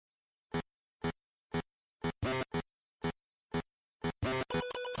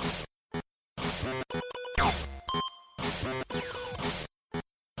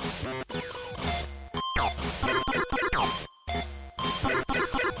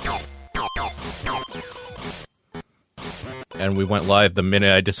and we went live the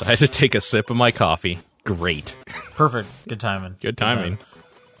minute I decided to take a sip of my coffee. Great. Perfect. Good timing. Good timing.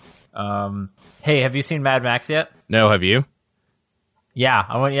 Hey, have you seen Mad Max yet? No, have you? Yeah,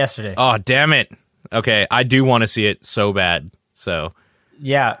 I went yesterday. Oh, damn it. Okay, I do want to see it so bad. So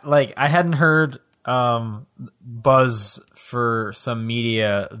Yeah, like I hadn't heard buzz for some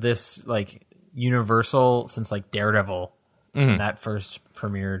media this like universal since like Daredevil when that first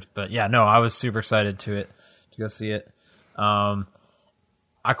premiered. But yeah, no, I was super excited to go see it. I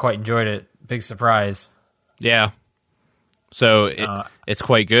quite enjoyed it. Big surprise. yeah. So it's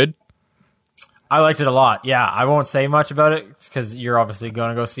quite good. I liked it a lot. Yeah, I won't say much about it because you're obviously going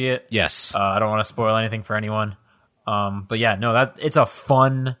to go see it. Yes. I don't want to spoil anything for anyone. But yeah, no, it's a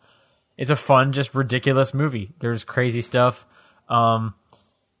fun, just ridiculous movie. There's crazy stuff.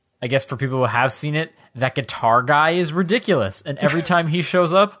 I guess for people who have seen it, that guitar guy is ridiculous. And every time he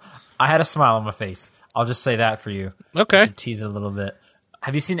shows up, I had a smile on my face. I'll just say that for you. Okay. Tease it a little bit.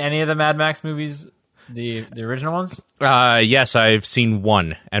 Have you seen any of the Mad Max movies? The original ones? Yes, I've seen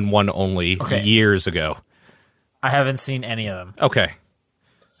one and one only years ago. I haven't seen any of them. Okay.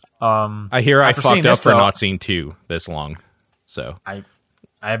 I hear I fucked up for not seeing two this long. So I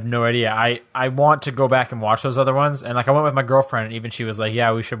have no idea. I want to go back and watch those other ones. And like I went with my girlfriend and even she was like,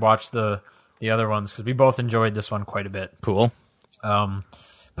 yeah, we should watch the other ones because we both enjoyed this one quite a bit. cool.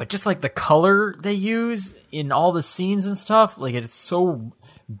 But just like the color they use in all the scenes and stuff, like it's so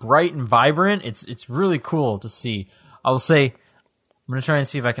bright and vibrant. It's really cool to see. I will say, I'm gonna try and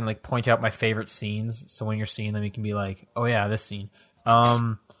see if I can like point out my favorite scenes. So when you're seeing them, you can be like, oh yeah, this scene.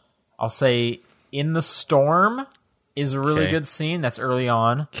 I'll say In the Storm is a really good scene. That's early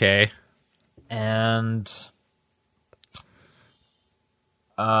on. Okay. And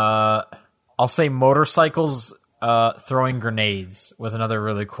I'll say motorcycles throwing grenades was another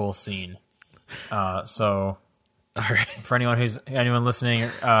really cool scene. So All right. for anyone listening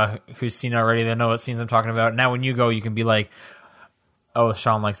who's seen it already, they know what scenes I'm talking about. Now when you go, you can be like, oh,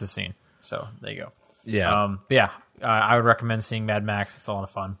 Sean likes this scene. So there you go. Yeah. But yeah, I would recommend seeing Mad Max. It's a lot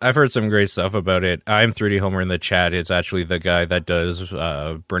of fun. I've heard some great stuff about it. I'm 3D Homer in the chat. It's actually the guy that does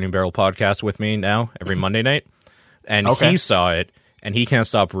Burning Barrel podcast with me now every Monday night. And he saw it, and he can't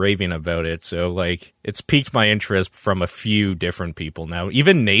stop raving about it. So, like, it's piqued my interest from a few different people now.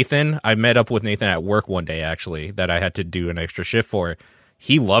 Even Nathan, I met up with Nathan at work one day, actually, that I had to do an extra shift for.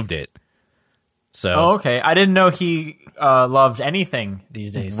 He loved it. So, Oh, okay. I didn't know he loved anything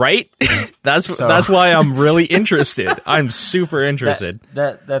these days. right? That's why I'm really interested. I'm super interested.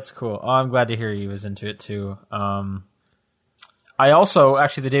 That's cool. Oh, I'm glad to hear he was into it too. I also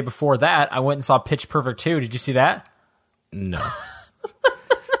actually the day before that I went and saw Pitch Perfect 2. Did you see that? No.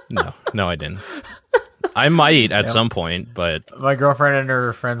 No, I didn't. I might at some point, but My girlfriend and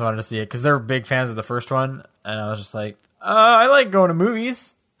her friends wanted to see it because they're big fans of the first one, and I was just like, I like going to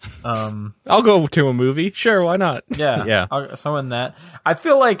movies. I'll go to a movie. Sure, why not? Yeah, Yeah. So in that, I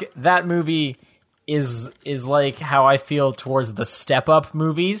feel like that movie is like how I feel towards the Step Up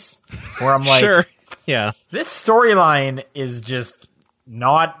movies, where I'm like, Sure. Yeah. this storyline is just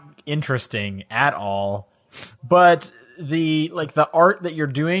not interesting at all, but the art that you're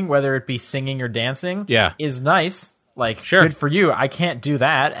doing, whether it be singing or dancing, is nice. Like, Sure. good for you. I can't do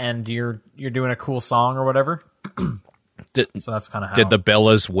that, and you're doing a cool song or whatever. So that's kind of how. Did the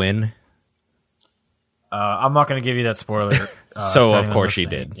Bellas win? I'm not going to give you that spoiler. So to of anyone course she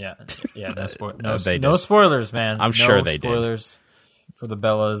listening. did. Yeah. They No did. spoilers, man. I'm sure they did. spoilers for the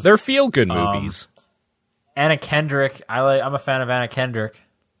Bellas. They're feel-good movies. Anna Kendrick. I'm a fan of Anna Kendrick.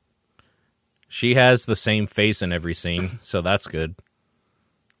 She has the same face in every scene, so that's good.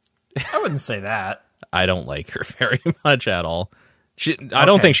 I wouldn't say that. I don't like her very much at all. I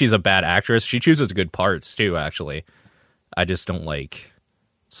don't think she's a bad actress. She chooses good parts, too, actually. I just don't like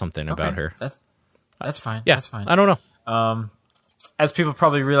something about her. That's fine. Yeah, That's fine. I don't know. As people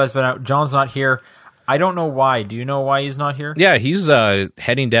probably realize by now, John's not here. I don't know why. Do you know why he's not here? Yeah, he's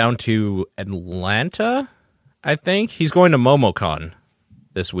heading down to Atlanta, I think. He's going to MomoCon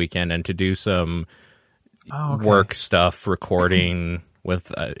this weekend and to do some work stuff, recording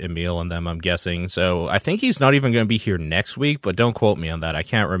with Emil and them, I'm guessing. So I think he's not even going to be here next week, but don't quote me on that. I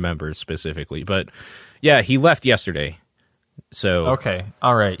can't remember specifically. But yeah, he left yesterday. So Okay.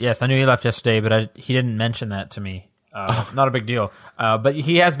 All right. Yes, I knew he left yesterday, but he didn't mention that to me. Not a big deal. But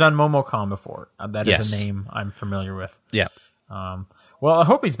he has done MomoCon before. That is a name I'm familiar with. yeah. Well, I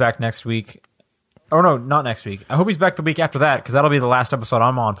hope he's back next week. Oh, no, not next week. I hope he's back the week after that, because that'll be the last episode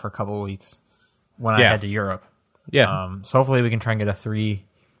I'm on for a couple of weeks when I head to Europe. Yeah. So hopefully we can try and get a threefer.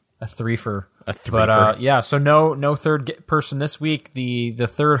 A threefer. But yeah, so no third person this week. The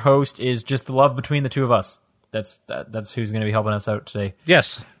third host is just the love between the two of us. that's who's going to be helping us out today.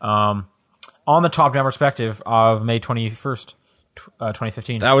 Yes. On the top-down perspective of May 21st,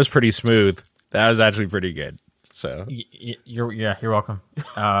 2015. That was pretty smooth. That was actually pretty good. So you're welcome.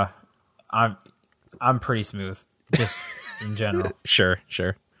 I'm pretty smooth, just in general. Sure.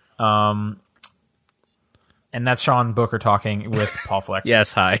 And that's Sean Booker talking with Paul Fleck.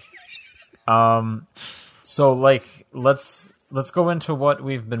 Yes, hi. So like let's go into what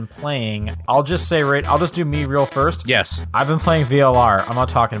we've been playing. I'll just do me real first. Yes. I've been playing VLR. I'm not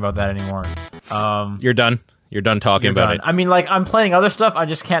talking about that anymore. You're done. You're done talking about it. I mean, like, I'm playing other stuff. I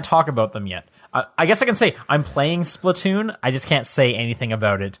just can't talk about them yet. I guess I can say I'm playing Splatoon. I just can't say anything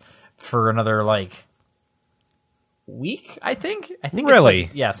about it for another, like, week, I think. Really?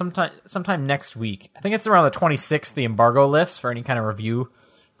 It's like, sometime next week. I think it's around the 26th the embargo lifts for any kind of review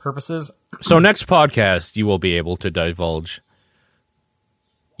purposes. So next podcast, you will be able to divulge.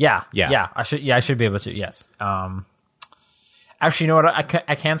 Yeah. I should be able to. Yes. Actually, you know what?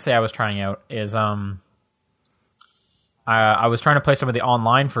 I can say I was trying out is I was trying to play some of the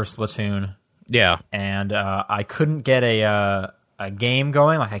online for Splatoon. Yeah. And I couldn't get a game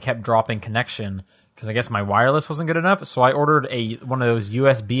going. Like I kept dropping connection because I guess my wireless wasn't good enough. So I ordered one of those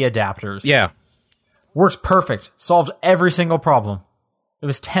USB adapters. Yeah. Works perfect. Solved every single problem. It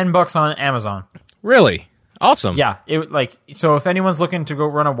was $10 on Amazon. Really? Awesome. Yeah. So if anyone's looking to go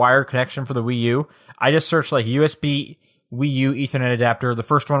run a wired connection for the Wii U, I just searched like USB Wii U Ethernet adapter. The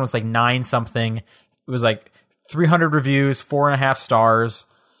first one was like 9 something. It was like 300 reviews, 4.5 stars.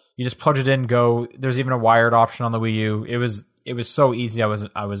 You just plugged it in, go. There's even a wired option on the Wii U. It was so easy. I was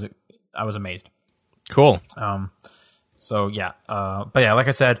amazed. Cool. So yeah. But yeah, like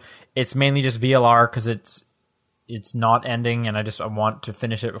I said, it's mainly just VLR because it's not ending, and I want to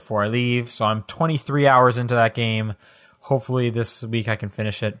finish it before I leave. So I'm 23 hours into that game. Hopefully this week I can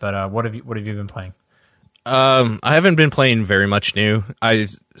finish it. But what have you been playing? I haven't been playing very much new.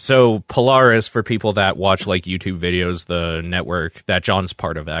 So Polaris, for people that watch like YouTube videos, the network that John's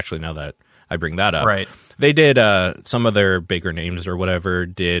part of, actually, now that I bring that up, right? They did some of their bigger names or whatever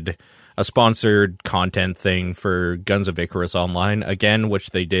did a sponsored content thing for Guns of Icarus Online again,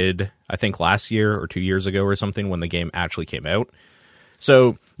 which they did I think last year or 2 years ago or something when the game actually came out.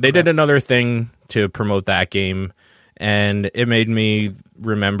 So they did another thing to promote that game. And it made me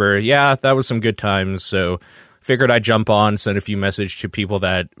remember, yeah, that was some good times. So figured I'd jump on, send a few messages to people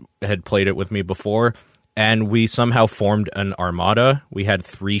that had played it with me before. And we somehow formed an armada. We had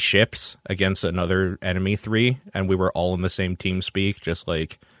 3 ships against another enemy 3. And we were all in the same team speak, just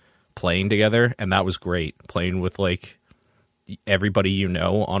like playing together. And that was great. Playing with like everybody you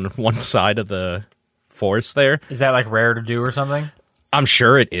know on one side of the force there. Is that like rare to do or something? I'm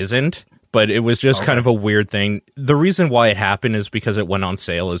sure it isn't. But it was just kind of a weird thing. The reason why it happened is because it went on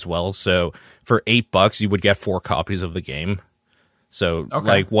sale as well. So for $8, you would get 4 copies of the game. So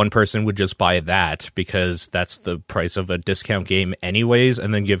like one person would just buy that because that's the price of a discount game anyways,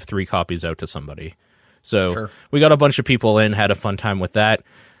 and then give 3 copies out to somebody. So we got a bunch of people in, had a fun time with that.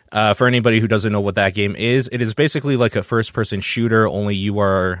 For anybody who doesn't know what that game is, it is basically like a first-person shooter, only you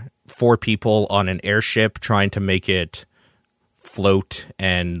are 4 people on an airship trying to make it float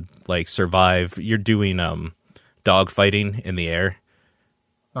and like survive. You're doing dog fighting in the air.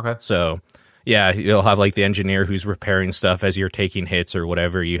 Okay. So yeah, you'll have like the engineer who's repairing stuff as you're taking hits or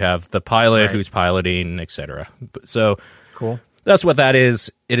whatever. You have the pilot who's piloting, etc. So cool. That's what that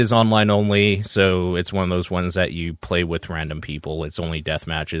is. It is online only, so it's one of those ones that you play with random people. It's only death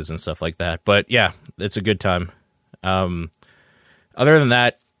matches and stuff like that. But yeah, it's a good time. Other than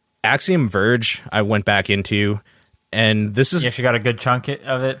that, Axiom Verge I went back into. And this is... You actually got a good chunk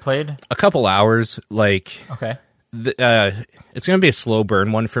of it played? A couple hours. Like, okay. It's going to be a slow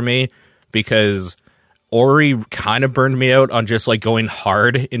burn one for me because Ori kind of burned me out on just like going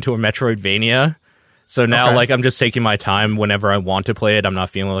hard into a Metroidvania. So now like I'm just taking my time whenever I want to play it. I'm not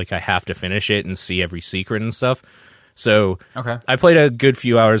feeling like I have to finish it and see every secret and stuff. So I played a good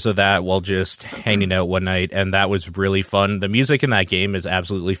few hours of that while just hanging out one night, and that was really fun. The music in that game is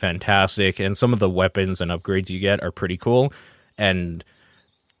absolutely fantastic, and some of the weapons and upgrades you get are pretty cool, and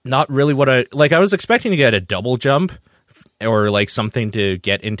not really what I was expecting to get a double jump or like something to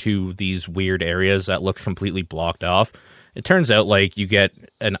get into these weird areas that look completely blocked off. It turns out like you get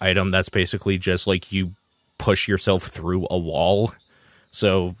an item that's basically just like you push yourself through a wall.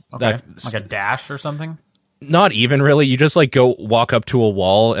 So that's like a dash or something? Not even really. You just like go walk up to a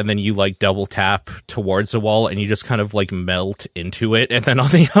wall and then you like double tap towards the wall and you just kind of like melt into it and then on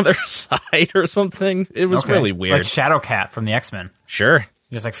the other side or something. It was really weird. Like Shadowcat from the X-Men. Sure.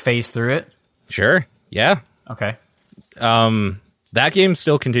 You just like phase through it? Sure. Yeah. Okay. That game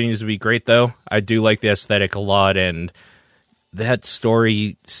still continues to be great, though. I do like the aesthetic a lot, and that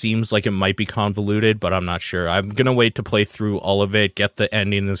story seems like it might be convoluted, but I'm not sure. I'm going to wait to play through all of it, get the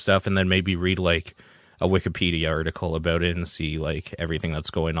ending and stuff, and then maybe read, like, a Wikipedia article about it and see, like, everything that's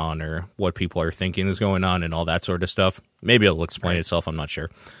going on or what people are thinking is going on and all that sort of stuff. Maybe it'll explain itself. I'm not sure.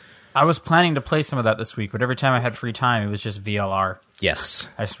 I was planning to play some of that this week, but every time I had free time, it was just VLR. Yes.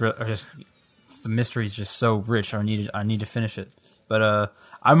 The mystery is just so rich. I need to finish it. But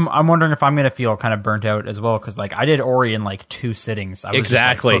I'm wondering if I'm going to feel kind of burnt out as well, because like I did Ori in like 2 sittings. I was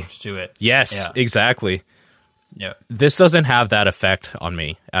exactly. Just, like, hooked to it. Yes, yeah. Exactly. Yeah. This doesn't have that effect on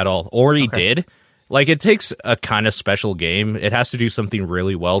me at all. Ori did. Like, it takes a kind of special game. It has to do something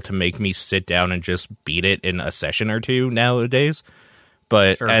really well to make me sit down and just beat it in a session or two nowadays.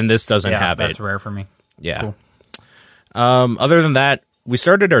 But and this doesn't have it. That's rare for me. Yeah. Cool. Other than that, we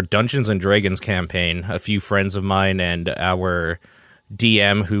started our Dungeons and Dragons campaign. A few friends of mine and our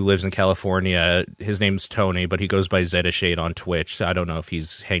DM who lives in California. His name's Tony, but he goes by Zedashade on Twitch. I don't know if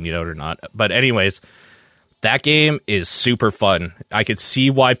he's hanging out or not. But anyways, that game is super fun. I could see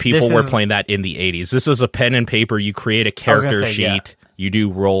why people were playing that in the 80s. This is a pen and paper. You create a character sheet. You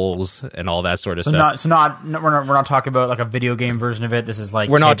do rolls and all that sort of stuff. We're not talking about like a video game version of it. This is like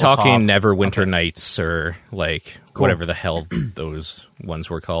we're not talking Neverwinter Nights or like whatever the hell those ones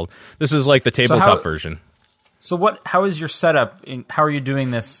were called. This is like the tabletop version. So how is your setup? How are you doing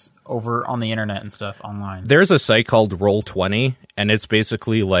this over on the internet and stuff online? There's a site called Roll20, and it's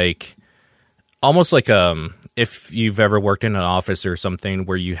basically like almost like if you've ever worked in an office or something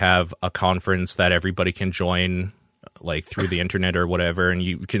where you have a conference that everybody can join like through the internet or whatever, and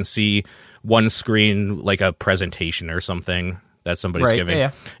you can see one screen like a presentation or something that somebody's giving.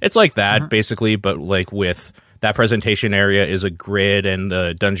 Yeah. It's like that basically, but like with that presentation area is a grid, and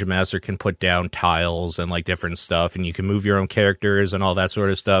the Dungeon Master can put down tiles and like different stuff, and you can move your own characters and all that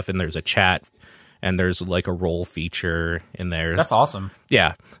sort of stuff, and there's a chat, and there's like a roll feature in there. That's awesome.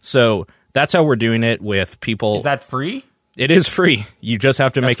 Yeah. So that's how we're doing it with people. Is that free? It is free. You just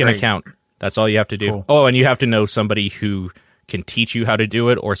have to make an account. That's all you have to do. Cool. Oh, and you have to know somebody who can teach you how to do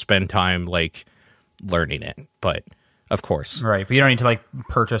it or spend time like learning it. But of course. Right. But you don't need to like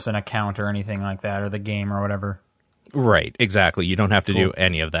purchase an account or anything like that, or the game or whatever. Right. Exactly. You don't have to do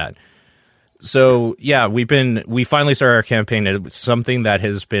any of that. So yeah, we finally started our campaign. It's something that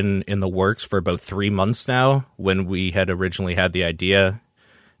has been in the works for about 3 months now, when we had originally had the idea,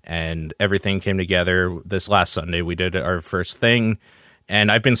 and everything came together. This last Sunday, we did our first thing. And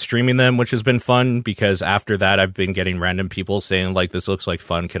I've been streaming them, which has been fun, because after that, I've been getting random people saying, like, this looks like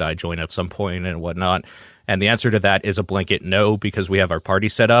fun. Could I join at some point and whatnot? And the answer to that is a blanket no, because we have our party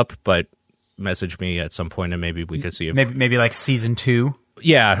set up. But message me at some point, and maybe we could see if maybe like season 2.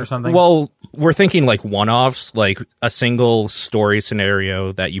 Yeah. Or something. Well, we're thinking like one-offs, like a single story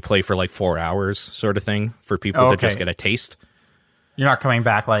scenario that you play for like 4 hours sort of thing for people to just get a taste. You're not coming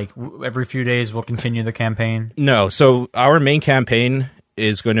back like every few days we'll continue the campaign? No. So our main campaign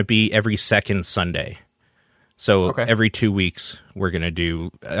is going to be every second Sunday. So every 2 weeks we're going to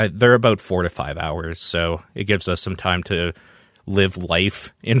do, they're about 4 to 5 hours. So it gives us some time to live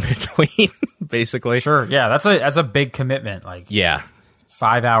life in between, basically. Sure. Yeah. That's a big commitment. Like,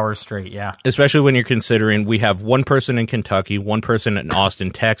 5 hours straight. Yeah. Especially when you're considering we have one person in Kentucky, one person in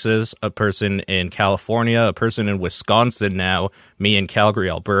Austin, Texas, a person in California, a person in Wisconsin now, me in Calgary,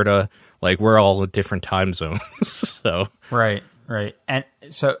 Alberta. Like, we're all in different time zones. So Right. And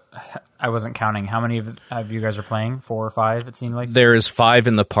so I wasn't counting. How many of you guys are playing? 4 or 5, it seemed like? There is 5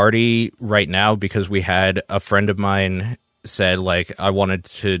 in the party right now, because we had a friend of mine said, like, I wanted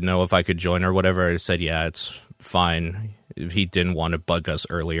to know if I could join or whatever. I said, yeah, it's fine. He didn't want to bug us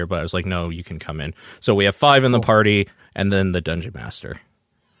earlier, but I was like, no, you can come in. So we have 5 in the party, and then the Dungeon Master.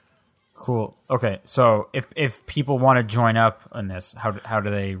 Cool. Okay, so if people want to join up on this, how do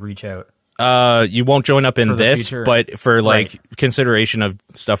they reach out? You won't join up in this, but for like consideration of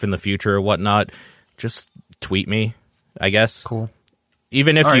stuff in the future or whatnot, just tweet me, I guess. Cool.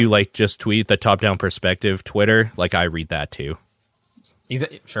 Even if you like just tweet the Top Down Perspective Twitter, like I read that too.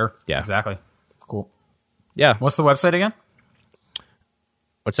 Sure. Yeah. Exactly. Cool. Yeah. What's the website again?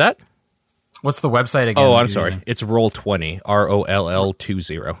 What's that? What's the website again? Oh, I'm sorry. It's Roll20.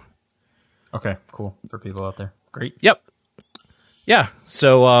 ROLL20. Okay, cool. For people out there. Great. Yep. Yeah.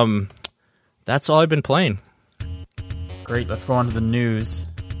 So that's all I've been playing. Great. Let's go on to the news.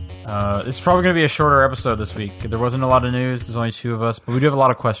 This is probably going to be a shorter episode this week. There wasn't a lot of news. There's only 2 of us, but we do have a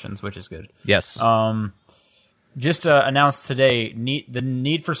lot of questions, which is good. Yes. Just announced today the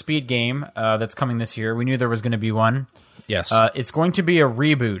Need for Speed game that's coming this year. We knew there was going to be one. Yes. It's going to be a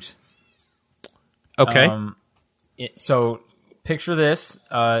reboot. Okay. So picture this.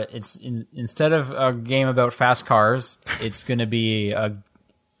 Instead of a game about fast cars, it's going to be a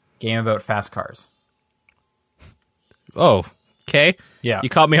game about fast cars. Oh, okay. Yeah. You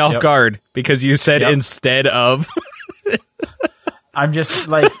caught me off guard because you said instead of. I'm just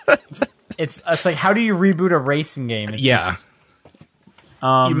like, it's like, how do you reboot a racing game? It's just,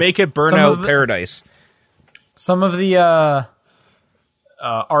 you make it Burnout Paradise. Some of the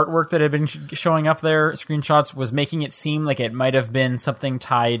artwork that had been showing up there, screenshots, was making it seem like it might have been something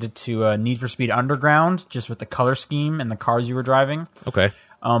tied to Need for Speed Underground, just with the color scheme and the cars you were driving. Okay.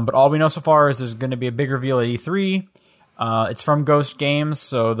 But all we know so far is there's going to be a big reveal at E3. It's from Ghost Games,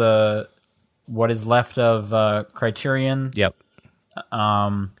 so what is left of Criterion. Yep.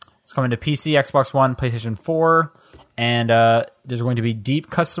 It's coming to PC, Xbox One, PlayStation 4, and there's going to be deep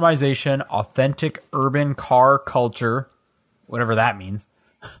customization, authentic urban car culture, whatever that means,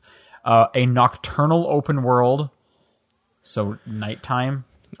 a nocturnal open world, so nighttime,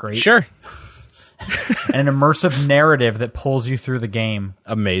 great. Sure. And an immersive narrative that pulls you through the game.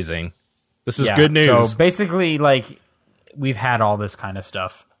 Amazing. This is good news. So basically, like, we've had all this kind of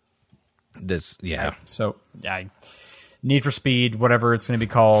stuff. So, Need for Speed, whatever it's going to be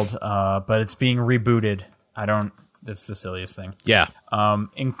called, but it's being rebooted. That's the silliest thing. Yeah.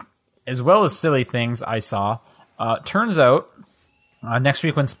 As well as silly things I saw, turns out, next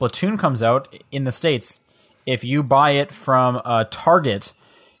week when Splatoon comes out in the States, if you buy it from Target,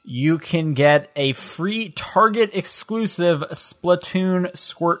 you can get a free Target-exclusive Splatoon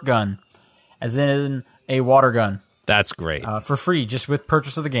squirt gun, as in a water gun. That's great. For free, just with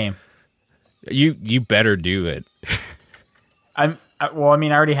purchase of the game. You better do it. I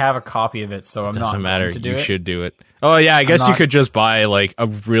already have a copy of it, so I'm not. Doesn't matter. To do you it. should do it. Oh yeah, I guess you could just buy like a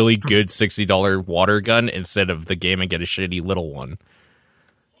really good $60 water gun instead of the game and get a shitty little one.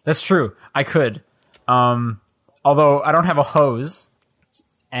 That's true. I could. Although I don't have a hose,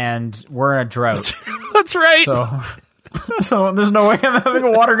 and we're in a drought. That's right. So there's no way I'm having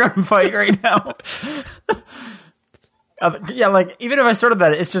a water gun fight right now. Yeah, like, even if I started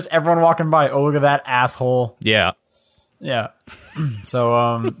that, it's just everyone walking by. Oh, look at that asshole. Yeah. Yeah.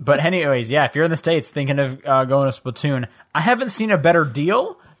 So, but anyways, yeah, if you're in the States thinking of going to Splatoon, I haven't seen a better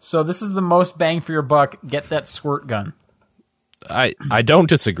deal, so this is the most bang for your buck. Get that squirt gun. I don't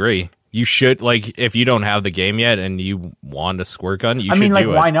disagree. You should, like, if you don't have the game yet and you want a squirt gun, you should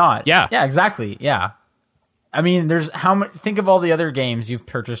do it. Why not? Yeah. Yeah, exactly. Yeah. I mean, there's think of all the other games you've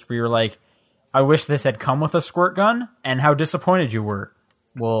purchased where you're like, I wish this had come with a squirt gun, and how disappointed you were.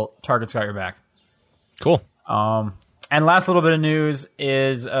 Well, Target's got your back. Cool. And last little bit of news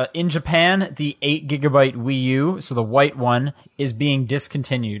is in Japan, the 8GB Wii U, so the white one, is being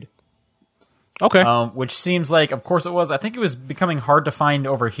discontinued. Okay. Which seems like, of course it was. I think it was becoming hard to find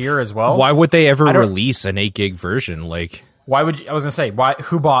over here as well. Why would they ever release an 8GB version? Like, why would you, I was gonna say, why?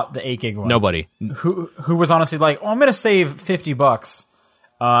 Who bought the 8GB one? Nobody. Who was honestly like, oh, I'm gonna save $50.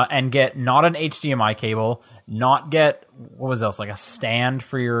 And get not an HDMI cable, not get, what was else, like a stand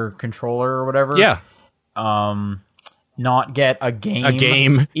for your controller or whatever. Yeah. Not get a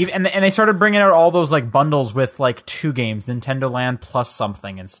game. And they started bringing out all those like bundles with like 2 games, Nintendo Land plus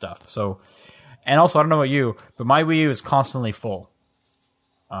something and stuff. So, and also, I don't know about you, but my Wii U is constantly full.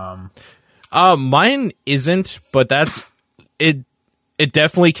 Mine isn't, but that's it. It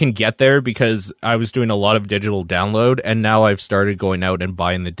definitely can get there because I was doing a lot of digital download, and now I've started going out and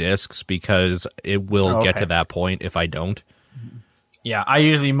buying the discs because it will get to that point if I don't. Yeah, I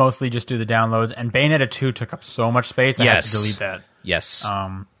usually mostly just do the downloads, and Bayonetta 2 took up so much space, I had to delete that. Yes.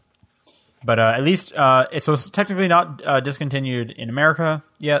 But at least, so it's technically not discontinued in America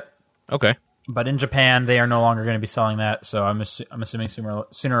yet. Okay. But in Japan, they are no longer going to be selling that, so I'm assuming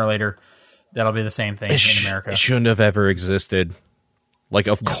sooner or later that'll be the same thing in America. It shouldn't have ever existed. Like,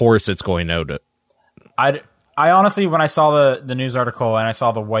 of course it's going out. I honestly, when I saw the news article and I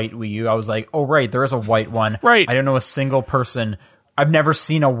saw the white Wii U, I was like, oh, right, there is a white one. Right. I don't know a single person. I've never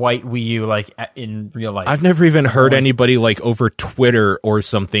seen a white Wii U, like, in real life. I've never even heard anybody, like, over Twitter or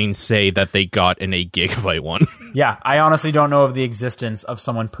something say that they got an 8GB one. Yeah, I honestly don't know of the existence of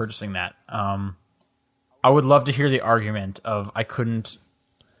someone purchasing that. I would love to hear the argument of I couldn't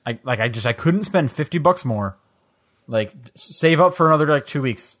spend $50 more. Like, save up for another, like, 2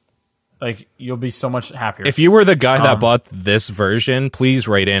 weeks. Like, you'll be so much happier. If you were the guy that bought this version, please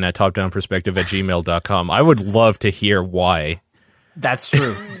write in at topdownperspective@gmail.com. I would love to hear why. That's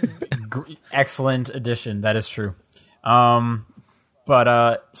true. Excellent addition. That is true.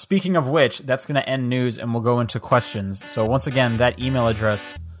 But speaking of which, that's going to end news, and we'll go into questions. So once again, that email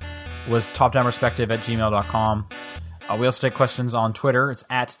address was topdownperspective@gmail.com. We also take questions on Twitter. It's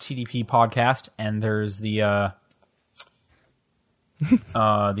 @TDP Podcast, and there's the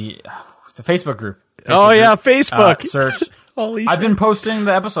the Facebook group. Oh yeah, Facebook. Search. Holy I've been posting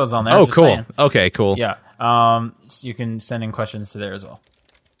the episodes on there. Oh, just cool. saying. Okay, cool. Yeah. So you can send in questions to there as well.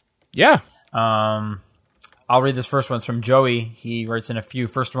 Yeah. I'll read this first one. It's from Joey. He writes in a few.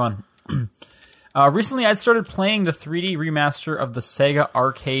 First one. Recently, I'd started playing the 3D remaster of the Sega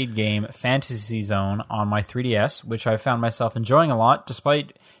arcade game Fantasy Zone on my 3DS, which I found myself enjoying a lot,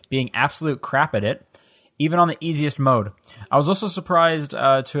 despite being absolute crap at it, even on the easiest mode. I was also surprised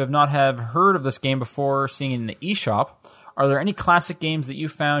to have not have heard of this game before seeing it in the eShop. Are there any classic games that you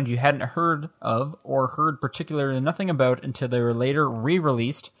found you hadn't heard of or heard particularly nothing about until they were later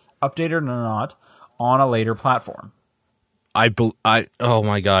re-released, updated or not, on a later platform? Oh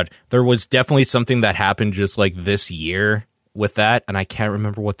my god, there was definitely something that happened just like this year with that, and I can't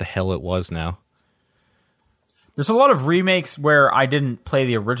remember what the hell it was now. There's a lot of remakes where I didn't play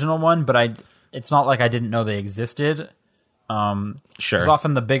the original one, but it's not like I didn't know they existed. Sure. Because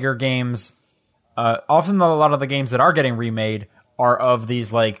often the bigger games, a lot of the games that are getting remade are of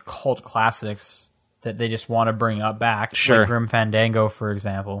these like cult classics that they just want to bring up back. Sure. Like Grim Fandango, for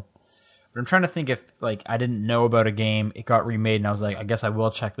example. But I'm trying to think if like I didn't know about a game, it got remade, and I was like, I guess I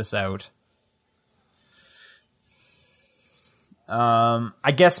will check this out.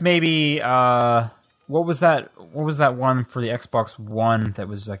 I guess maybe what was that one for the Xbox One that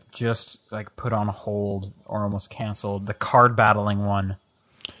was like just like put on hold or almost canceled? The card battling one.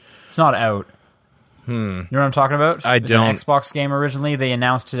 It's not out. You know what I'm talking about? I don't. An Xbox game originally. They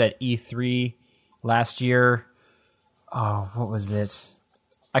announced it at E3 last year. Oh, what was it?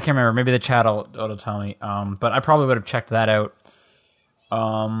 I can't remember. Maybe the chat will tell me. But I probably would have checked that out.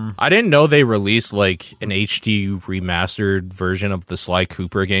 I didn't know they released like an HD remastered version of the Sly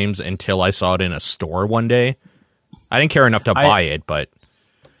Cooper games until I saw it in a store one day. I didn't care enough to buy it, but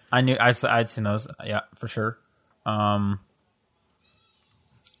I knew I'd seen those. Yeah, for sure. But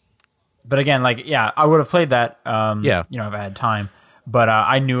again, like, yeah, I would have played that. Yeah, if I had time. But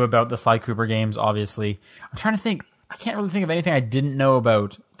I knew about the Sly Cooper games. Obviously, I'm trying to think. I can't really think of anything I didn't know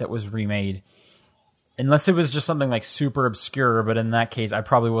about that was remade. Unless it was just something like super obscure, but in that case, I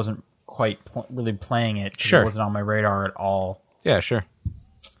probably wasn't quite really playing it. Sure. It wasn't on my radar at all. Yeah, sure.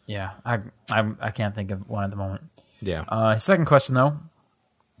 Yeah, I can't think of one at the moment. Yeah. Second question, though.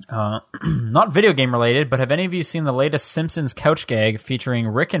 Not video game related, but have any of you seen the latest Simpsons couch gag featuring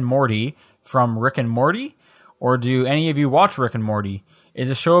Rick and Morty from Rick and Morty? Or do any of you watch Rick and Morty?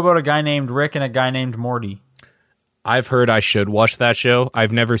 It's a show about a guy named Rick and a guy named Morty. I've heard I should watch that show.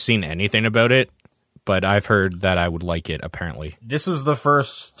 I've never seen anything about it, but I've heard that I would like it, apparently. This was the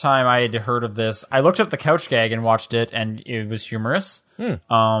first time I had heard of this. I looked up the couch gag and watched it, and it was humorous.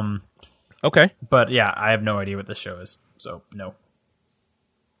 Okay. But yeah, I have no idea what this show is, so no.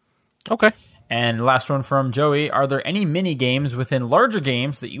 Okay. And last one from Joey. Are there any mini games within larger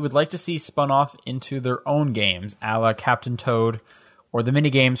games that you would like to see spun off into their own games, a la Captain Toad, or the mini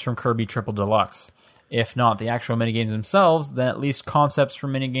games from Kirby Triple Deluxe? If not the actual minigames themselves, then at least concepts for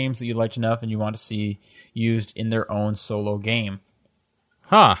minigames that you liked enough and you want to see used in their own solo game.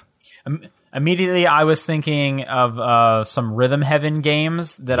 Huh. Immediately, I was thinking of some Rhythm Heaven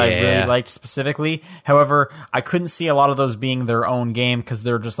games that I really liked specifically. However, I couldn't see a lot of those being their own game because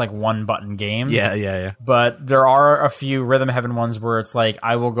they're just like one-button games. Yeah. But there are a few Rhythm Heaven ones where it's like,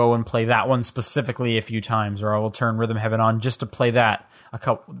 I will go and play that one specifically a few times, or I will turn Rhythm Heaven on just to play that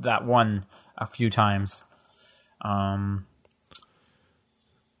a few times. I'm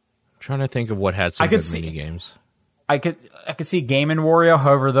trying to think of what had some good mini games. I could see Game & Wario.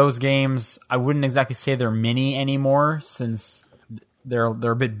 However, those games, I wouldn't exactly say they're mini anymore, since they're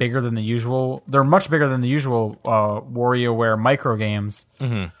a bit bigger than the usual. They're much bigger than the usual WarioWare micro games.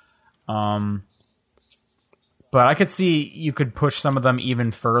 Mm-hmm. But I could see you could push some of them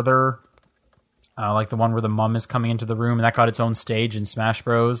even further, like the one where the mum is coming into the room, and that got its own stage in Smash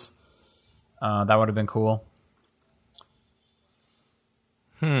Bros. That would have been cool.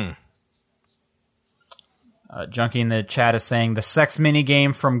 Junkie in the chat is saying the sex mini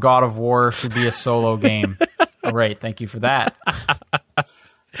game from God of War should be a solo game. All right, thank you for that.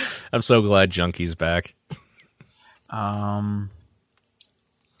 I'm so glad Junkie's back. Oh,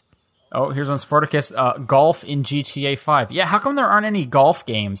 here's one, Spartacus. Golf in GTA 5. Yeah, how come there aren't any golf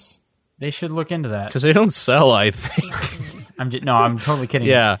games? They should look into that. Because they don't sell, I think. I'm totally kidding.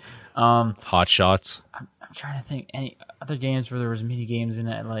 Yeah. Hot Shots. I'm trying to think any other games where there was mini games in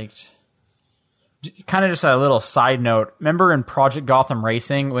it I liked. Kind of just a little side note. Remember in Project Gotham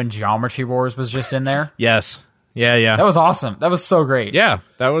Racing when Geometry Wars was just in there? Yes. Yeah. That was awesome. That was so great. Yeah,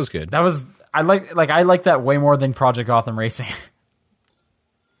 that was good. I like that way more than Project Gotham Racing.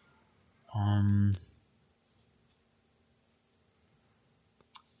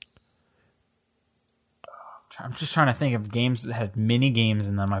 I'm just trying to think of games that had mini games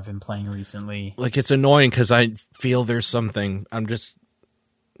in them I've been playing recently. Like, it's annoying because I feel there's something. I'm just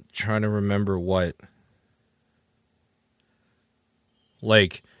trying to remember what.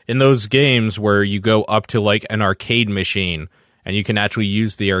 Like, in those games where you go up to, like, an arcade machine, and you can actually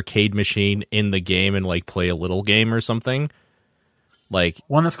use the arcade machine in the game and, like, play a little game or something. Like,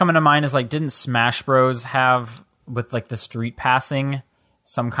 one that's coming to mind is, like, didn't Smash Bros. Have, with, like, the street passing,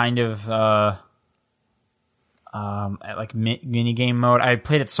 some kind of, like, mini game mode? I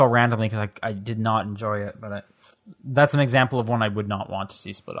played it so randomly because I did not enjoy it, but that's an example of one I would not want to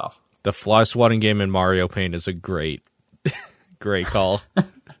see split off. The fly swatting game in Mario Paint is a great, great call.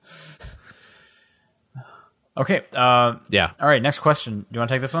 Okay. Yeah. All right, next question. Do you want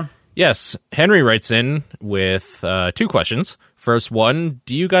to take this one? Yes. Henry writes in with 2 questions. First one,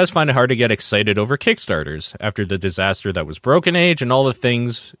 do you guys find it hard to get excited over Kickstarters after the disaster that was Broken Age and all the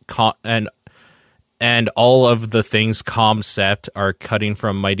things and all of the things Concept are cutting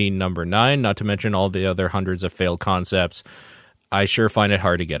from Mighty Number 9, not to mention all the other hundreds of failed concepts? I sure find it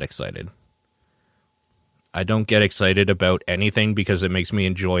hard to get excited. I don't get excited about anything because it makes me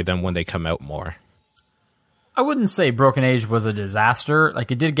enjoy them when they come out more. I wouldn't say Broken Age was a disaster.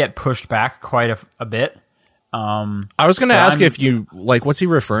 Like, it did get pushed back quite a bit. I was going to ask if you, like, what's he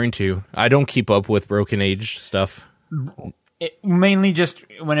referring to? I don't keep up with Broken Age stuff. Mainly just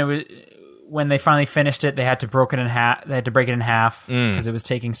when they finally finished it, they had to break it in half. They had to break it in half because it was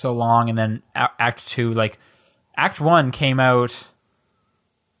taking so long. And then Act 2, like, Act 1 came out,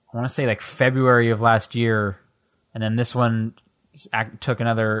 I want to say, like, February of last year. And then this one took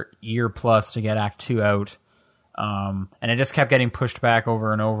another year plus to get Act 2 out. And it just kept getting pushed back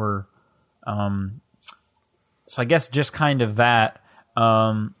over and over. So I guess just kind of that.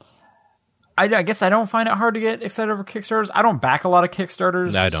 I guess I don't find it hard to get excited over Kickstarters. I don't back a lot of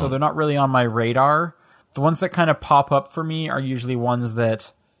Kickstarters, so they're not really on my radar. The ones that kind of pop up for me are usually ones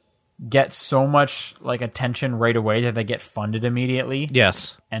that get so much, like, attention right away that they get funded immediately.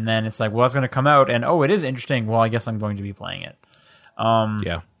 Yes. And then it's like, well, it's going to come out, and oh, it is interesting. Well, I guess I'm going to be playing it.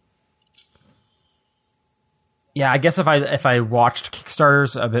 Yeah. Yeah, I guess if I watched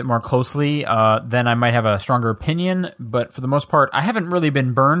Kickstarters a bit more closely, then I might have a stronger opinion. But for the most part, I haven't really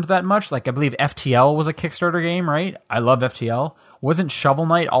been burned that much. Like, I believe FTL was a Kickstarter game, right? I love FTL. Wasn't Shovel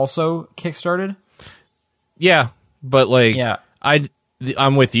Knight also Kickstarted? Yeah, but, like, yeah.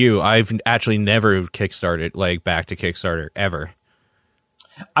 I'm with you. I've actually never Kickstarted, like, back to Kickstarter ever.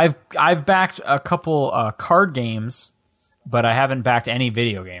 I've backed a couple card games, but I haven't backed any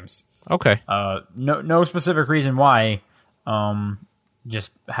video games. Okay. No specific reason why.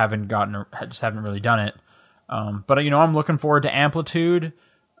 Just haven't really done it. But I'm looking forward to Amplitude.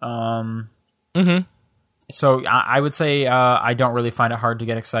 So I would say I don't really find it hard to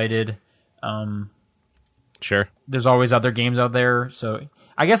get excited. Sure. There's always other games out there, so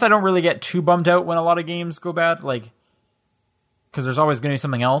I guess I don't really get too bummed out when a lot of games go bad, like, because there's always going to be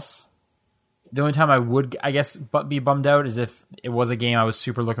something else. The only time I would, I guess, be bummed out is if it was a game I was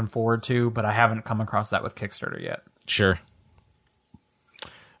super looking forward to, but I haven't come across that with Kickstarter yet. Sure.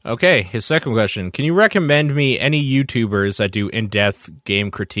 Okay, his second question. Can you recommend me any YouTubers that do in-depth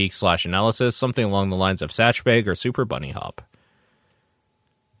game critique / analysis, something along the lines of Satchbag or Super Bunny Hop?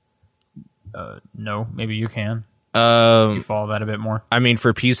 No, maybe you can. You follow that a bit more. I mean,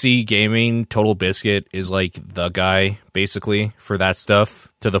 for PC gaming, Total Biscuit is, like, the guy, basically, for that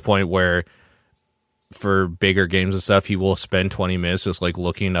stuff, to the point where for bigger games and stuff, he will spend 20 minutes just, like,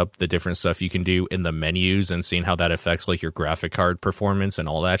 looking up the different stuff you can do in the menus and seeing how that affects, like, your graphic card performance and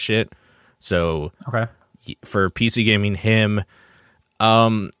all that shit. So, okay, for PC gaming, him.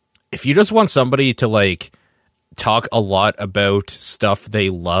 If you just want somebody to, like, talk a lot about stuff they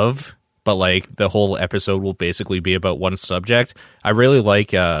love, but, like, the whole episode will basically be about one subject, I really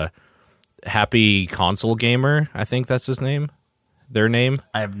like Happy Console Gamer. I think that's his name. Their name.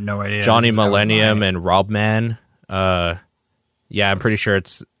 I have no idea. Johnny Millennium and Robman. Yeah, I'm pretty sure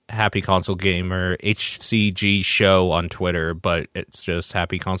it's Happy Console Gamer, HCG Show on Twitter, but it's just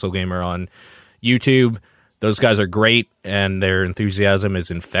Happy Console Gamer on YouTube. Those guys are great, and their enthusiasm is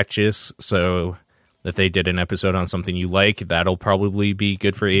infectious, so if they did an episode on something you like, that'll probably be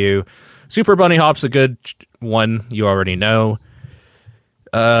good for you. Super Bunny Hop's a good one, you already know.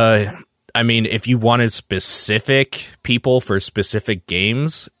 I mean, if you wanted specific people for specific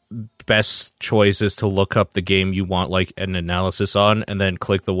games, best choice is to look up the game you want, like, an analysis on, and then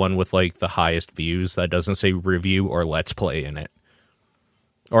click the one with, like, the highest views that doesn't say review or let's play in it.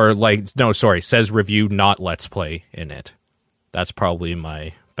 Or, like, no, sorry, says review, not let's play in it. That's probably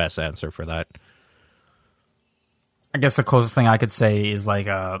my best answer for that. I guess the closest thing I could say is, like,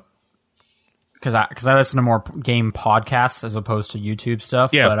 because I listen to more game podcasts as opposed to YouTube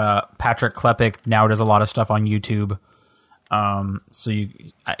stuff. Yeah. But Patrick Klepek now does a lot of stuff on YouTube. So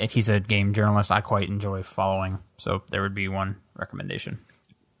he's a game journalist I quite enjoy following. So there would be one recommendation.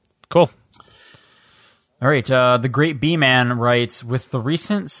 Cool. All right. The Great B-Man writes, with the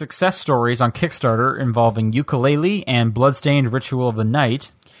recent success stories on Kickstarter involving Yooka-Laylee and Bloodstained Ritual of the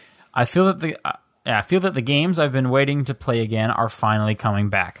Night, I feel that the games I've been waiting to play again are finally coming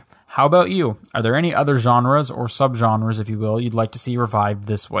back. How about you? Are there any other genres or subgenres, if you will, you'd like to see revived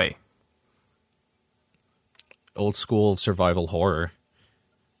this way? Old school survival horror.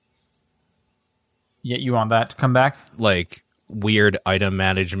 Yeah, you want that to come back? Like weird item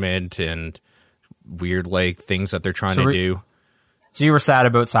management and weird like things that they're trying to do. So you were sad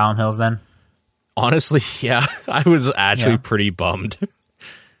about Silent Hills then? Honestly, yeah. I was actually pretty bummed.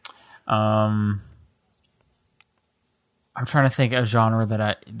 I'm trying to think of a genre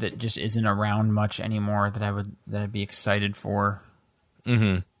that just isn't around much anymore that I'd be excited for.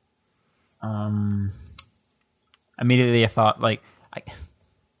 Mm-hmm. Immediately I thought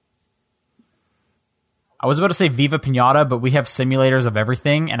I was about to say Viva Pinata, but we have simulators of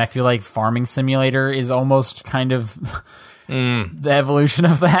everything, and I feel like Farming Simulator is almost kind of the evolution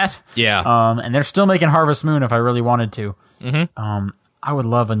of that. Yeah. And they're still making Harvest Moon if I really wanted to. Mm-hmm. I would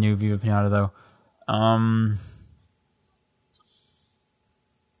love a new Viva Pinata though.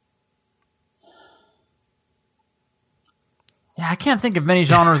 Yeah, I can't think of many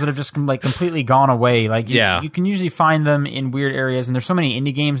genres that have just like completely gone away. Like, you can usually find them in weird areas, and there's so many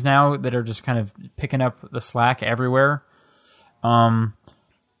indie games now that are just kind of picking up the slack everywhere. But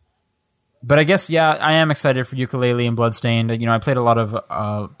I guess, I am excited for Yooka-Laylee and Bloodstained. I played a lot of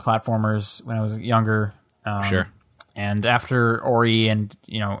platformers when I was younger. Sure. And after Ori, and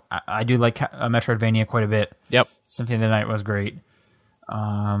I do like Metroidvania quite a bit. Yep. Symphony of the Night was great.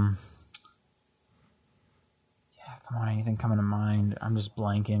 Come on, anything coming to mind? I'm just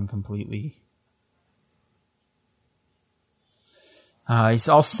blanking completely. He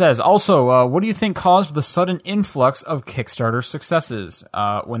also says, what do you think caused the sudden influx of Kickstarter successes?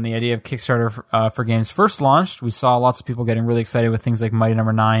 When the idea of Kickstarter for games first launched, we saw lots of people getting really excited with things like Mighty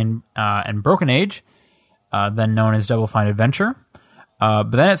Number 9 and Broken Age, then known as Double Fine Adventure. But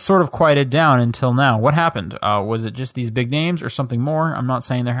then it sort of quieted down until now. What happened? Was it just these big names or something more? I'm not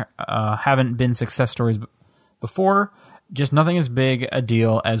saying there haven't been success stories before, just nothing as big a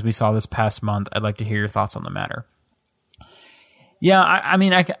deal as we saw this past month. I'd like to hear your thoughts on the matter. Yeah,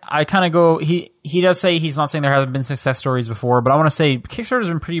 I kind of go, he does say he's not saying there haven't been success stories before, but I want to say Kickstarter's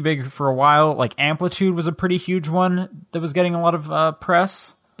been pretty big for a while. Like Amplitude was a pretty huge one that was getting a lot of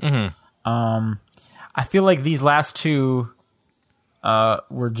press. Mm-hmm. I feel like these last two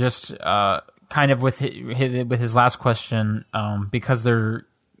were just kind of with his last question, because they're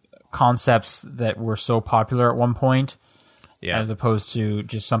concepts that were so popular at one point, as opposed to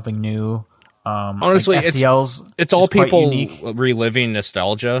just something new. Honestly, like it's all people reliving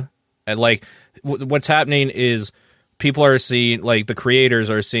nostalgia, and like what's happening is people are seeing, like the creators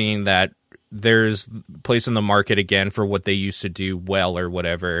are seeing that there's place in the market again for what they used to do well or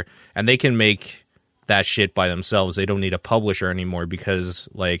whatever, and they can make that shit by themselves. They don't need a publisher anymore because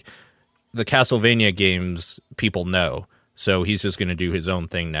like the Castlevania games people know. So he's just going to do his own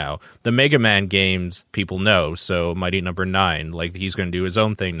thing now. The Mega Man games, people know. So Mighty Number 9, like he's going to do his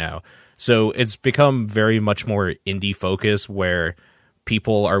own thing now. So it's become very much more indie focused, where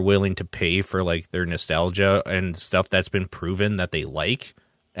people are willing to pay for like their nostalgia and stuff that's been proven that they like.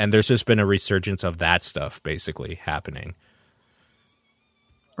 And there's just been a resurgence of that stuff basically happening.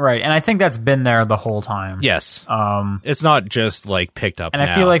 Right, and I think that's been there the whole time. Yes, it's not just like picked up. And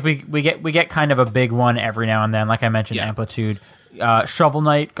now. I feel like we get kind of a big one every now and then. Like I mentioned, Amplitude, Shovel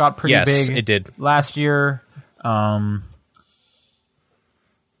Knight got pretty big. Yes, it did last year. And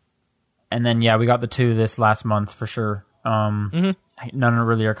then we got the two this last month for sure. None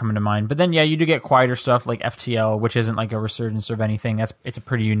really are coming to mind. But then you do get quieter stuff like FTL, which isn't like a resurgence of anything. It's a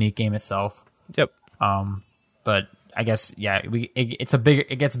pretty unique game itself. Yep. But I guess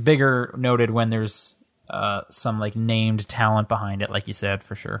it gets bigger noted when there's some like named talent behind it, like you said,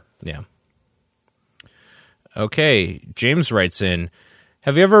 for sure. Yeah. Okay, James writes in,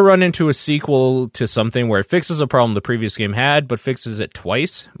 have you ever run into a sequel to something where it fixes a problem the previous game had, but fixes it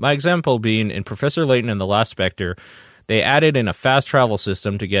twice? My example being in Professor Layton and the Last Spectre, they added in a fast travel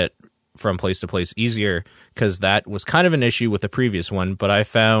system to get from place to place easier, because that was kind of an issue with the previous one, but I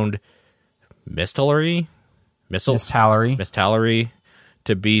found Miss Tallery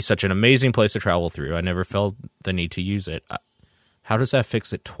to be such an amazing place to travel through. I never felt the need to use it. How does that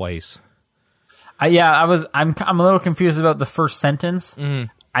fix it twice? I'm a little confused about the first sentence.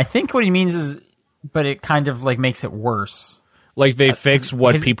 I think what he means is but it kind of like makes it worse. Like they fixed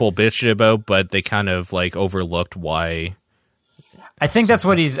what people bitched about, but they kind of like overlooked why. I think that's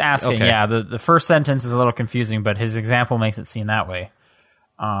what he's asking. Okay. Yeah, the first sentence is a little confusing, but his example makes it seem that way.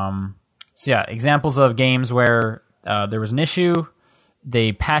 So yeah, examples of games where there was an issue,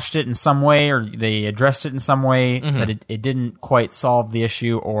 they patched it in some way, or they addressed it in some way, but it didn't quite solve the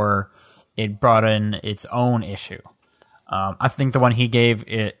issue, or it brought in its own issue. I think the one he gave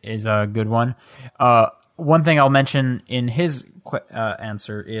is a good one. One thing I'll mention in his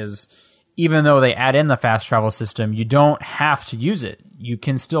answer is, even though they add in the fast travel system, you don't have to use it. You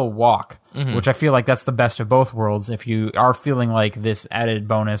can still walk, which I feel like that's the best of both worlds. If you are feeling like this added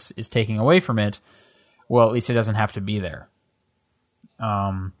bonus is taking away from it, well, at least it doesn't have to be there.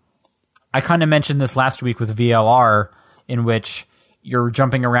 I kind of mentioned this last week with VLR, in which you're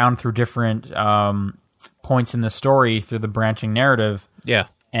jumping around through different points in the story through the branching narrative. Yeah.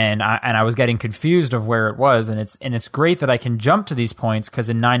 And I was getting confused of where it was, and it's great that I can jump to these points, because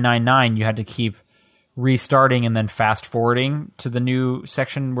in 999 you had to keep restarting and then fast forwarding to the new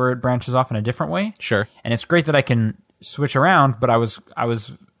section where it branches off in a different way. Sure. And it's great that I can switch around, but I was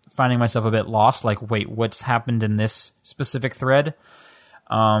finding myself a bit lost, like, wait, what's happened in this specific thread?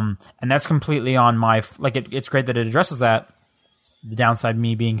 And that's completely on my it's great that it addresses that, the downside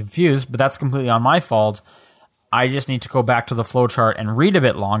me being confused, but that's completely on my fault. I just need to go back to the flowchart and read a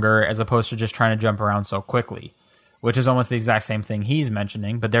bit longer, as opposed to just trying to jump around so quickly, which is almost the exact same thing he's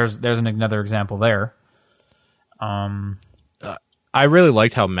mentioning, but there's another example there. I really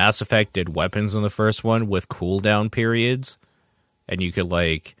liked how Mass Effect did weapons in the first one with cooldown periods, and you could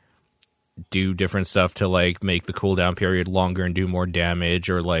like do different stuff to like make the cooldown period longer and do more damage,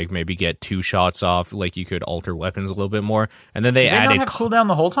 or like maybe get 2 shots off. Like you could alter weapons a little bit more, and then they Did added not have cooldown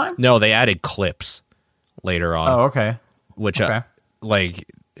the whole time? No, they added clips later on. Oh, okay. Which Okay. like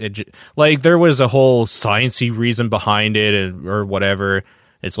there was a whole sciencey reason behind it, or whatever.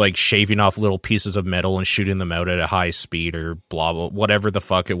 It's like shaving off little pieces of metal and shooting them out at a high speed, or blah blah, whatever the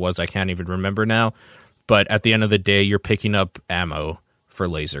fuck it was. I can't even remember now. But at the end of the day, you're picking up ammo for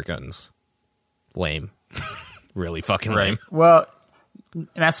laser guns. Lame. Really fucking lame. Well,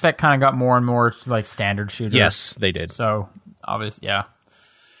 Mass Effect kind of got more and more like standard shooters. Yes, they did. So obviously, yeah.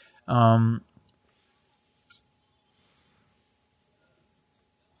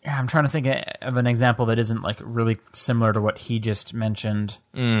 Yeah, I'm trying to think of an example that isn't like really similar to what he just mentioned.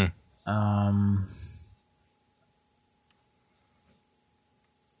 I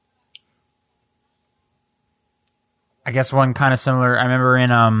guess one kind of similar. I remember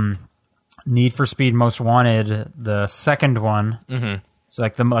in Need for Speed Most Wanted, the second one. Mm-hmm. So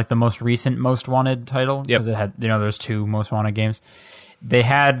like the most recent Most Wanted title, because it had, there's 2 Most Wanted games. They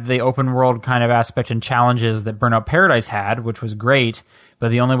had the open world kind of aspect and challenges that Burnout Paradise had, which was great. But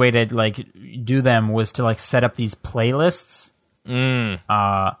the only way to like do them was to like set up these playlists.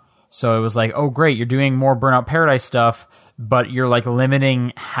 So it was like, oh great, you're doing more Burnout Paradise stuff, but you're like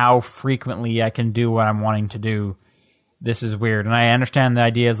limiting how frequently I can do what I'm wanting to do. This is weird. And I understand the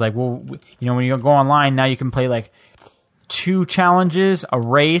idea is like, well, when you go online now, you can play like 2 challenges, a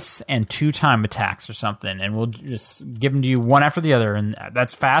race, and 2 time attacks or something, and we'll just give them to you one after the other, and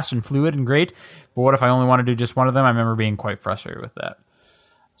that's fast and fluid and great. But what if I only want to do just one of them? I remember being quite frustrated with that.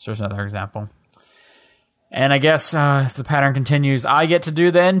 So there's another example. And I guess if the pattern continues, I get to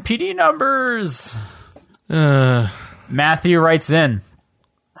do the NPD numbers. Matthew writes in.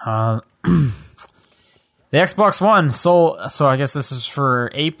 The Xbox One sold, so I guess this is for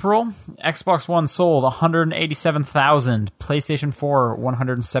April. Xbox One sold 187,000. PlayStation 4,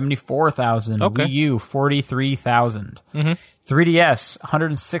 174,000. Okay. Wii U, 43,000. 3DS,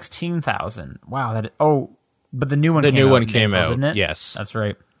 116,000. Wow. But the new one came out, didn't it? Yes. That's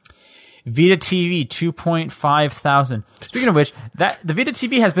right. Vita TV, 2.5 thousand. Speaking of which, the Vita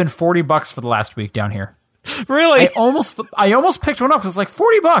TV has been $40 for the last week down here. Really? I almost picked one up because it's like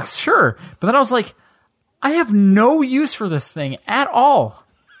 $40, sure. But then I was like, I have no use for this thing at all.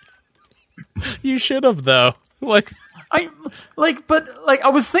 You should have, though. I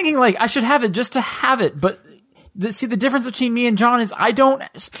was thinking like I should have it just to have it, but the difference between me and John is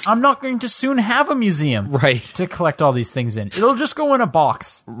I'm not going to soon have a museum right to collect all these things in. It'll just go in a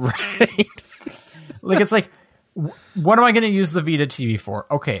box. Right. It's like, what am I going to use the Vita TV for?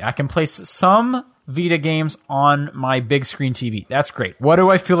 Okay, I can place some Vita games on my big screen TV. That's great. What do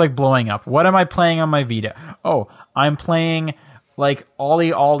I feel like blowing up? What am I playing on my Vita? Oh, I'm playing like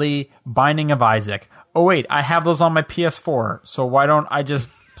Ollie Ollie Binding of Isaac. Oh wait, I have those on my PS4. So why don't I just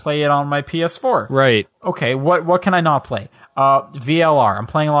play it on my PS4? Right. Okay, what can I not play? VLR. I'm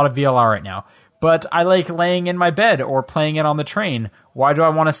playing a lot of VLR right now. But I like laying in my bed or playing it on the train. Why do I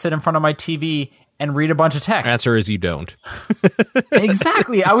want to sit in front of my TV and read a bunch of text. Answer is you don't.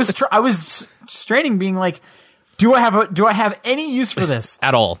 Exactly. I was straining, being like, do I have any use for this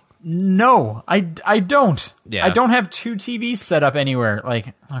At all? No, I don't. Yeah. I don't have 2 TVs set up anywhere.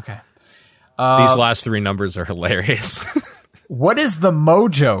 Like, okay. These last 3 numbers are hilarious. What is the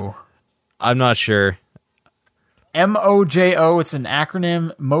Mojo? I'm not sure. MOJO. It's an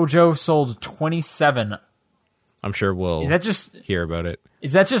acronym. Mojo sold 27. I'm sure we'll hear about it.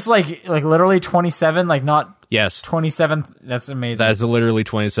 Is that just like literally 27? Like not Yes. 27? That's amazing. That's literally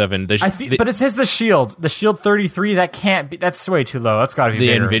 27. But it says the Shield. The Shield 33, that can't be. That's way too low. That's got to be the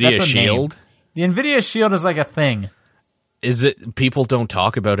bigger. NVIDIA That's a Shield? name. The NVIDIA Shield is like a thing. Is it? People don't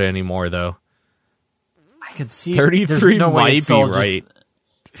talk about it anymore, though. I could see 33 no way might be right.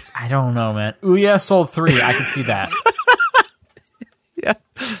 I don't know, man. Ouya sold 3. I could see that. Yeah.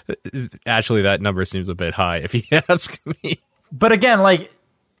 Actually, that number seems a bit high, if you ask me. But again, like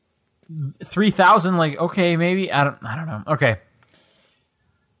 3,000, like, okay, maybe. I don't know. Okay.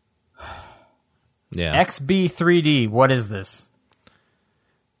 Yeah. XB3D, what is this?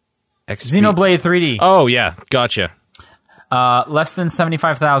 XB. Xenoblade 3D. Oh, yeah. Gotcha. Less than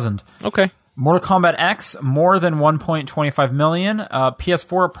 75,000. Okay. Mortal Kombat X, more than 1.25 million.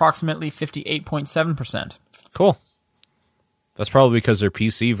 PS4, approximately 58.7%. Cool. That's probably because their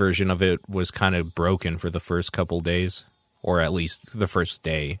PC version of it was kind of broken for the first couple days, or at least the first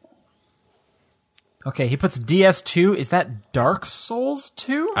day. Okay, he puts DS2. Is that Dark Souls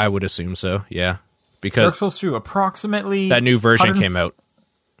 2? I would assume so, yeah. Because Dark Souls 2, approximately... that new version came out.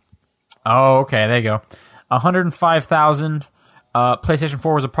 Oh, okay, there you go. 105,000. PlayStation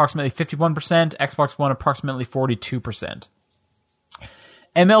 4 was approximately 51%. Xbox One, approximately 42%.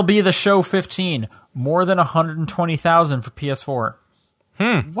 MLB The Show 15, more than 120,000 for PS4.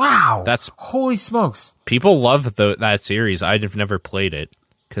 Wow. That's holy smokes. People love that series. I've never played it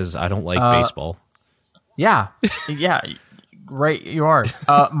because I don't like baseball. Yeah. Yeah. Right, you are.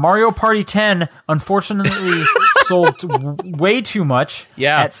 Mario Party 10, unfortunately, sold way too much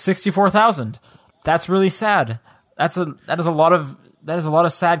at 64,000. That's really sad. That is a lot of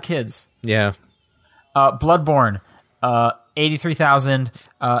sad kids. Yeah. Bloodborne, 83,000.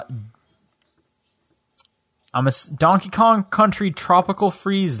 Donkey Kong Country Tropical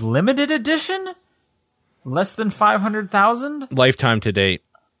Freeze Limited Edition, less than 500,000. Lifetime to date.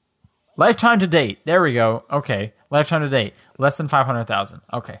 Lifetime to date. There we go. Okay, lifetime to date, less than 500,000.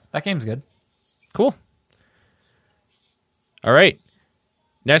 Okay, that game's good. Cool. All right.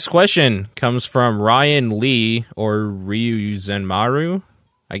 Next question comes from Ryan Lee, or Ryu Zenmaru,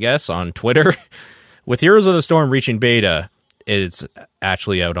 I guess, on Twitter. With Heroes of the Storm reaching beta, it's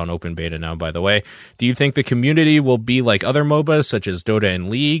actually out on open beta now, by the way. Do you think the community will be like other MOBAs, such as Dota and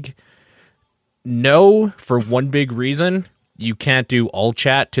League? No, for one big reason. You can't do all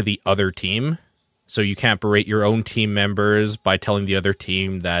chat to the other team. So you can't berate your own team members by telling the other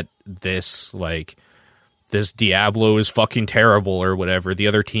team that this Diablo is fucking terrible or whatever. The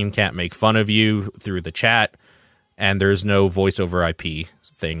other team can't make fun of you through the chat, and there's no voice over IP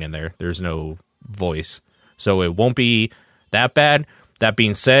thing in there. There's no voice. So it won't be that bad. That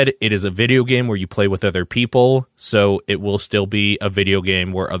being said, it is a video game where you play with other people, so it will still be a video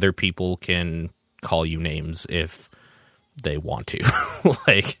game where other people can call you names if they want to,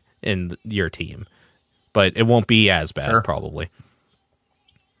 like in your team. But it won't be as bad, probably.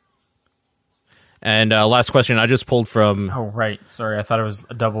 And last question I just pulled from... Oh, right. Sorry, I thought it was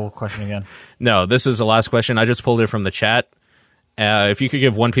a double question again. No, this is the last question. I just pulled it from the chat. If you could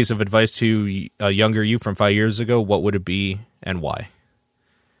give one piece of advice to a younger you from 5 years ago, what would it be and why?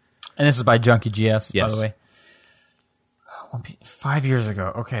 And this is by Junkie GS, yes. by the way. 5 years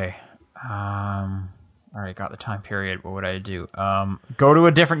ago. Okay. All right, got the time period. What would I do? Go to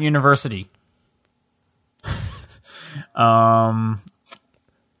a different university. What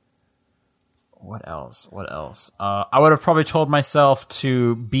else? I would have probably told myself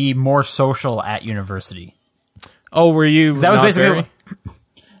to be more social at university. Oh, were you? That was basically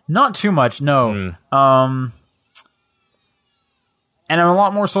not too much. No. And I'm a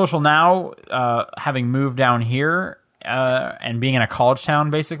lot more social now, having moved down here and being in a college town,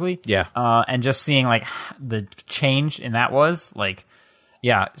 basically. Yeah. And just seeing like the change in that was like,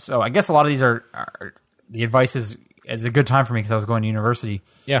 yeah. So I guess a lot of these are the advice is a good time for me because I was going to university.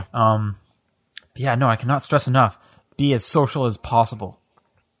 Yeah. Yeah, no, I cannot stress enough. Be as social as possible.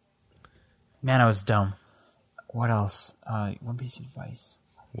 Man, I was dumb. What else? One piece of advice.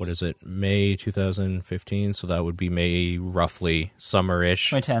 What is it? May 2015, so that would be May, roughly,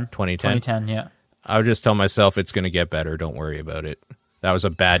 summer-ish. 2010, yeah. I would just tell myself it's going to get better. Don't worry about it. That was a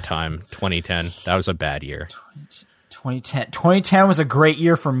bad time, 2010. That was a bad year. 2010 was a great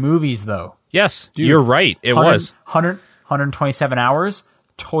year for movies, though. Yes, you're right. It was 127 hours.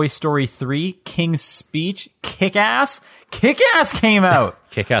 Toy Story 3, King's Speech, Kick-Ass. Kick-Ass came out.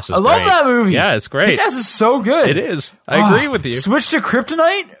 Kick-Ass is I love great. that movie. Yeah, it's great. Kick-Ass is so good. It is. I agree with you. Switch to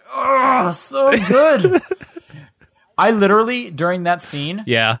Kryptonite? Oh, so good. I literally, during that scene,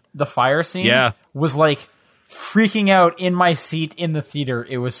 the fire scene, was like freaking out in my seat in the theater.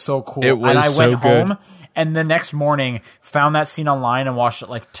 It was so cool. It was and I so went good. home, and the next morning found that scene online and watched it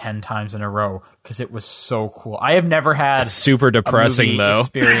like 10 times in a row because it was so cool. I have never had super depressing though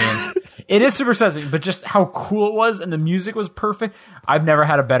experience. It is super depressing, but just how cool it was and the music was perfect. I've never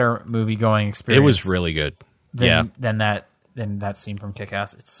had a better movie going experience. It was really good. Than that scene from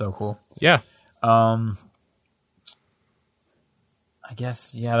Kick-Ass. It's so cool. Yeah. I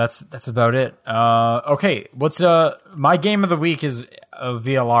guess that's about it. Okay, what's my game of the week is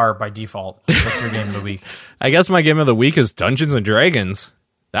VLR by default. What's your game of the week? I guess my game of the week is Dungeons and Dragons.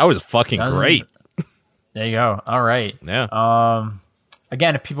 That was fucking great. There you go. All right. Yeah.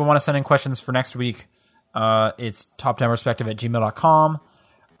 Again, if people want to send in questions for next week, it's topdownperspective@gmail.com.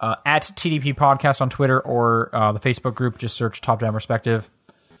 At TDP Podcast on Twitter or the Facebook group, just search Top Down Perspective.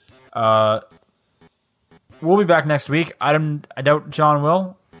 We'll be back next week. I doubt John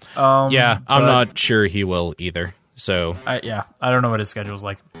will. I'm not sure he will either. So I don't know what his schedule's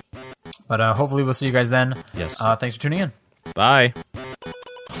like. But hopefully we'll see you guys then. Yes. Thanks for tuning in. Bye.